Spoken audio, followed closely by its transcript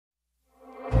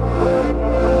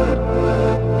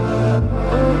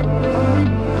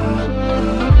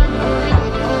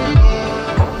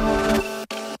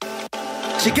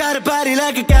She got a body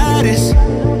like a goddess,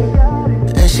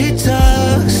 and she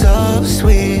talks so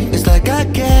sweet. It's like I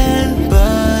can't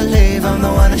believe I'm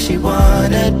the one that she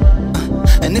wanted.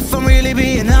 And if I'm really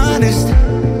being honest,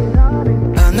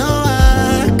 I know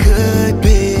I could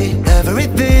be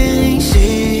everything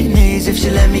she needs if she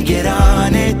let me get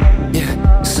on it.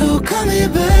 Yeah. So come here,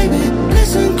 baby,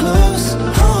 listen close,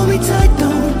 hold me tight,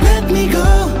 don't let me go.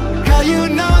 Girl, you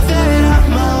know that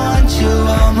I'ma want you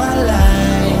all my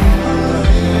life,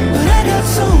 but I got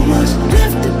so much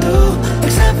left to do,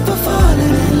 except for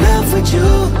falling in love with you.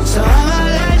 So I'ma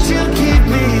let you keep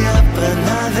me up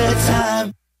another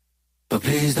time, but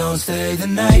please don't stay the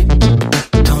night.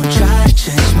 Don't try to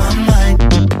change my mind,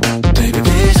 baby,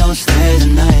 please don't stay the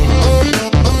night.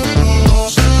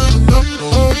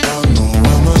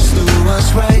 I must do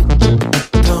what's right.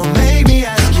 Don't make me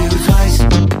ask you twice.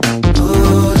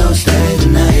 Ooh, don't stay the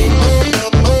night.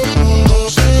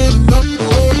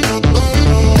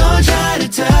 Don't try to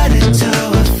turn it to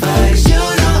a fight. You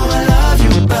know I love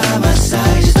you by my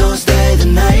side. Just don't stay the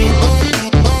night.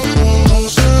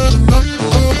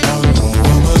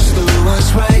 I must do what's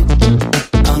right.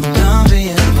 I'm done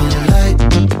being polite.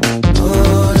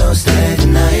 Ooh, don't stay the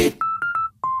night.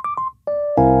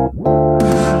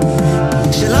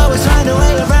 She'll always find a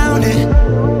way around it.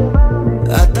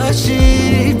 I thought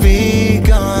she'd be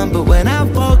gone, but when I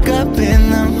woke up in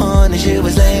the morning, she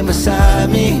was laying beside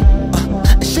me.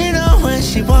 She know when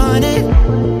she wanted,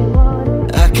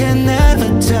 I can never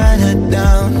turn her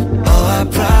down. Oh, I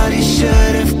probably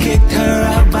should have kicked her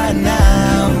out by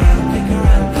now,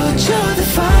 but you're the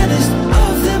finest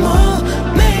of them all.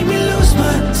 Made me lose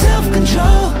my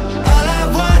self-control. All I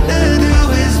wanna do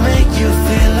is make you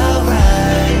feel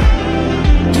alright.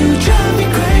 You drive me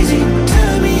crazy,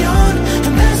 turn me on,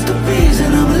 and that's the reason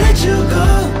I'ma let you go.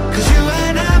 Cause you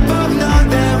and I both know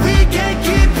that we can't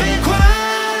keep it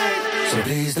quiet. So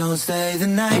please don't stay the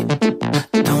night.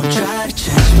 Don't try to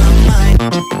change my mind.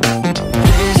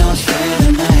 Please don't stay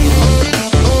the night.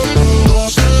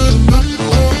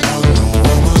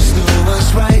 Almost do what's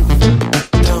right.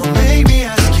 Don't make me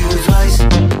ask you twice.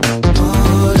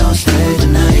 Oh, don't stay the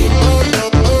night.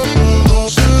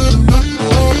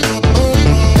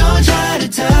 Don't try to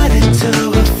turn it to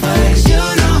a fight. You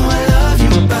know I love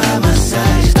you by my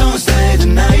side. Just don't stay the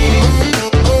night.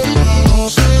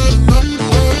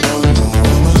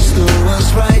 Almost do what's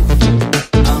right.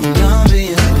 I'm done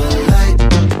being polite.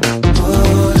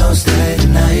 Oh, don't stay the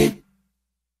night.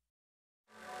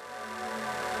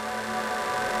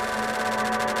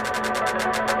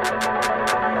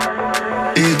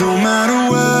 It don't matter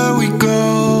where we go,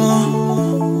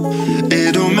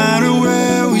 it don't matter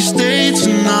where we stay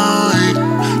tonight.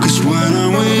 Cause when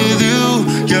I'm with you,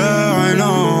 yeah, I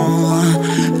know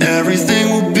everything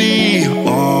will be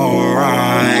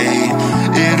alright.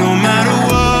 It don't matter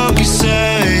what we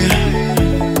say,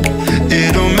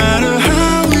 it don't matter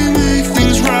how we make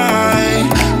things right.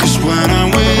 Cause when I'm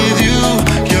with you,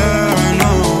 yeah, I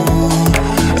know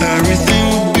everything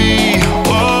will be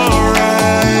alright.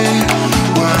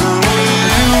 When I'm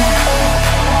with you,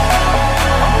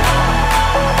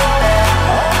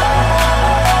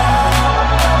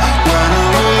 when I'm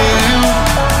with you,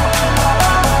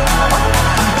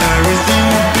 everything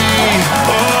will be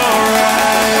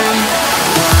alright.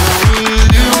 When I'm with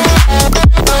you,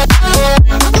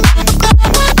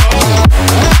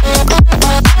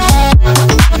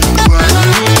 when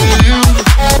I'm with you,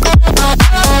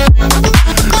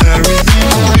 everything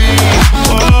will be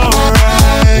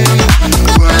alright.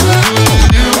 When I'm with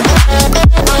you,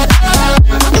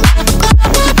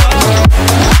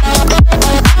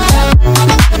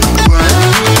 when I'm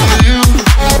with you,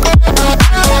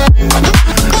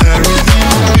 everything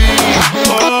will be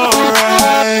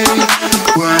alright.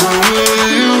 When I'm with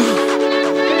you.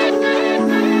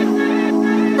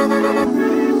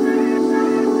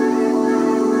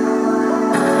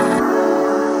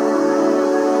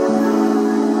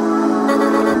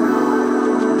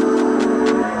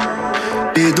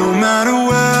 It don't matter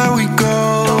where we go,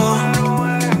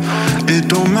 it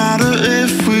don't matter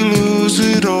if we lose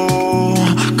it all.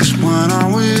 Cause when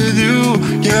I'm with you,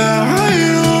 yeah,